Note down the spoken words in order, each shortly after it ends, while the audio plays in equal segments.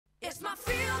It's my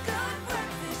feel-good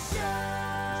breakfast show.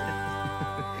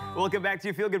 Welcome back to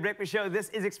your Feel Good Breakfast Show. This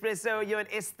is Expresso. You're on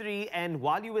S3, and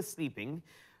while you were sleeping,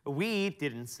 we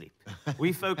didn't sleep.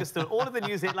 We focused on all of the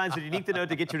news headlines that you need to know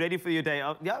to get you ready for your day.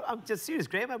 Yeah, I'm just serious,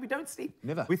 Graham. We don't sleep.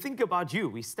 Never. We think about you.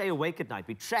 We stay awake at night.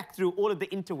 We track through all of the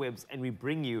interwebs, and we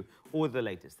bring you all the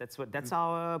latest. That's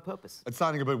our purpose. It's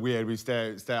sounding a bit weird. We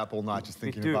stay up all night just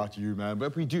thinking about you, man.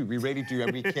 But we do. We really do,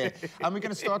 and we care. And we're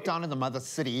going to start down in the mother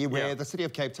city, where the city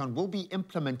of Cape Town will be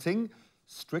implementing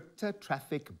stricter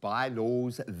traffic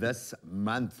bylaws this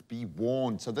month. Be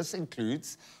warned. So this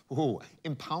includes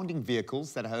impounding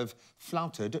vehicles that have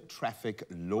flouted traffic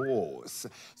laws.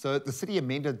 So the city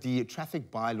amended the traffic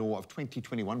bylaw of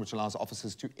 2021, which allows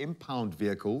officers to impound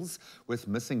vehicles with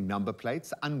missing number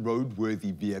plates,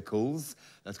 unroadworthy vehicles.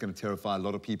 That's going to terrify a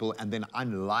lot of people, and then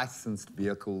unlicensed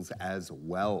vehicles as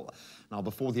well. Now,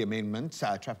 before the amendment,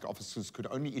 traffic officers could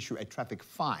only issue a traffic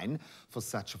fine for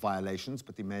such violations,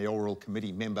 but the mayoral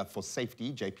committee member for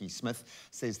safety, JP Smith,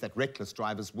 says that reckless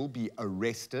drivers will be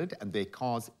arrested and their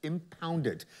cars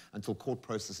impounded until court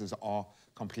processes are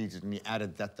completed. And he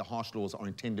added that the harsh laws are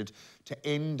intended to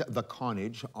end the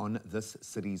carnage on this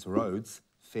city's roads.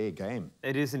 Fair game.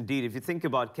 It is indeed. If you think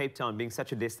about Cape Town being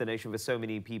such a destination for so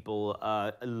many people,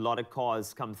 a lot of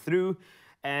cars come through.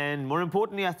 And more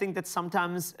importantly, I think that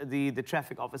sometimes the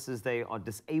traffic officers, they are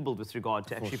disabled with regard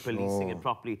to actually policing it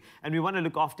properly. And we want to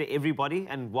look after everybody.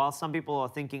 And while some people are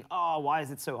thinking, oh, why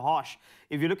is it so harsh?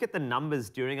 If you look at the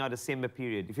numbers during our December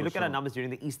period, if you look at our numbers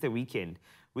during the Easter weekend,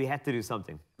 we had to do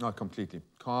something. No, completely.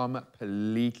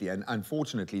 Completely. And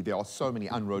unfortunately, there are so many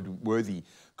unroadworthy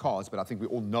cars, but I think we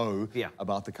all know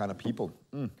about the kind of people.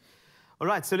 All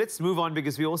right, so let's move on,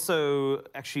 because we also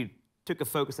actually took a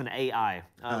focus on AI.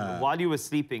 While you were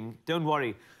sleeping, don't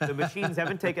worry, the machines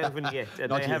haven't taken over yet.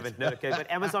 They haven't, no, okay.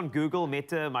 But Amazon, Google,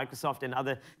 Meta, Microsoft, and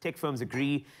other tech firms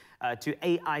agree to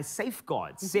AI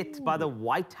safeguards set by the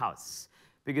White House.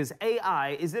 Because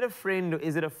AI, is it a friend or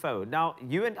is it a foe? Now,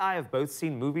 you and I have both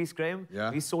seen movies, Graham. Yeah.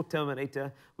 We saw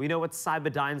Terminator. We know what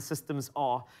Cyberdyne systems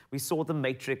are. We saw The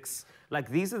Matrix.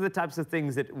 Like, these are the types of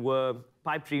things that were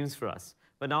pipe dreams for us.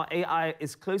 But now AI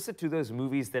is closer to those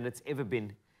movies than it's ever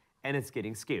been. And it's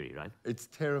getting scary, right? It's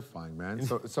terrifying, man.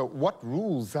 So what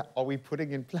rules are we putting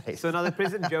in place? So now the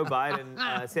President Joe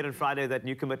Biden said on Friday that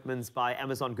new commitments by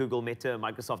Amazon, Google, Meta,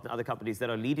 Microsoft, and other companies that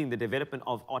are leading the development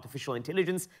of artificial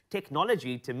intelligence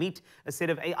technology to meet a set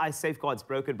of AI safeguards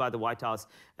brokered by the White House.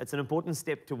 It's an important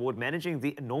step toward managing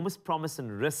the enormous promise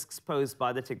and risks posed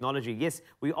by the technology. Yes,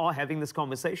 we are having this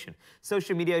conversation.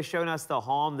 Social media has shown us the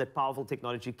harm that powerful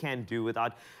technology can do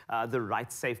without the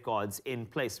right safeguards in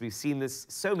place. We've seen this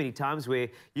so many times where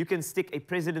you can stick a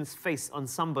president's face on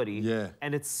somebody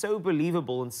and it's so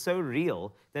believable and so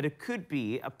real that it could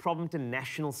be a problem to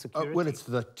national security. Well, it's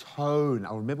the tone.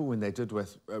 I remember when they did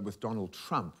with Donald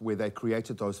Trump, where they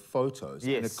created those photos,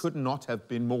 and it could not have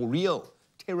been more real.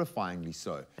 Terrifyingly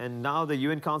so. And now the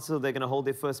UN Council, they're going to hold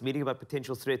their first meeting about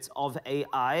potential threats of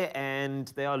AI, and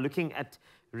they are looking at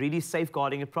really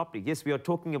safeguarding it properly. Yes, we are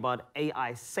talking about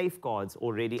AI safeguards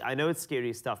already. I know it's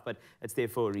scary stuff, but it's there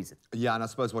for a reason. Yeah, and I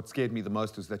suppose what scared me the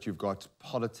most was that you've got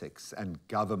politics and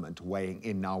government weighing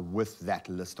in now with that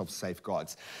list of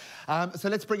safeguards. So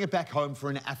let's bring it back home for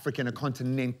an African, a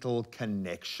continental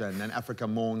connection. And Africa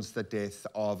mourns the death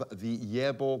of the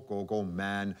Yebo Gogo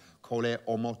man, Kole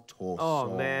Omotoso.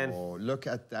 Oh, man. Look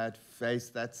at that face,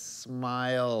 that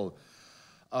smile.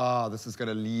 Oh, this is going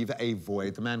to leave a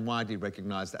void. The man widely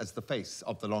recognized as the face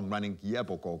of the long-running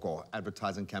Yebo Gogo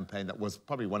advertising campaign that was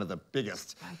probably one of the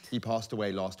biggest. He passed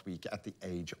away last week at the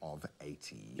age of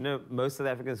 80. You know, most South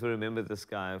Africans will remember this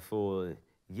guy for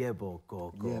Yebo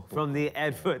Gogo. From the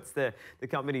adverts the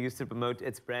company used to promote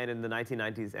its brand in the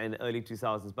 1990s and early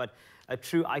 2000s, but a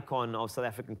true icon of South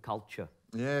African culture.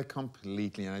 Yeah,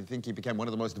 completely. And I think he became one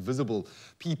of the most visible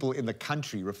people in the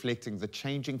country, reflecting the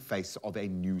changing face of a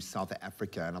new South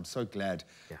Africa. And I'm so glad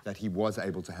that he was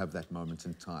able to have that moment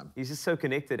in time. He's just so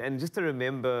connected. And just to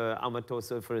remember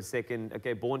Amatoso for a second,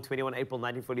 okay, born 21 April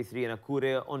 1943 in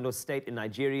Akure, Ondo State in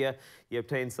Nigeria. He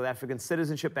obtained South African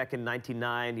citizenship back in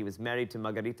 1999. He was married to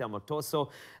Margarita Amatoso,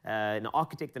 an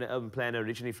architect and an urban planner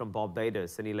originally from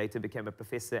Barbados. And he later became a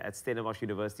professor at Stellenbosch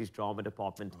University's drama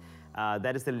department.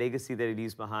 That is the legacy that he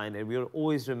leaves behind, and we'll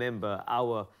always remember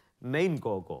our main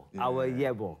Gogo, our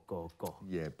Yebo Gogo.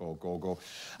 Yebo Gogo.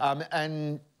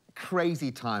 And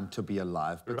crazy time to be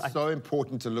alive, but so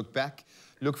important to look back,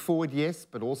 look forward, yes,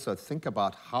 but also think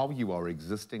about how you are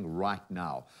existing right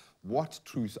now. What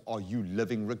truth are you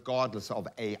living, regardless of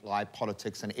AI,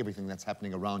 politics, and everything that's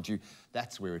happening around you?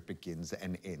 That's where it begins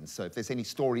and ends. So if there's any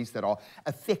stories that are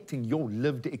affecting your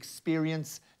lived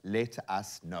experience, let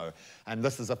us know. And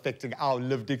this is affecting our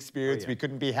lived experience. We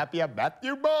couldn't be happier.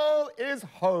 Matthew Ball is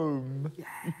home. Yeah.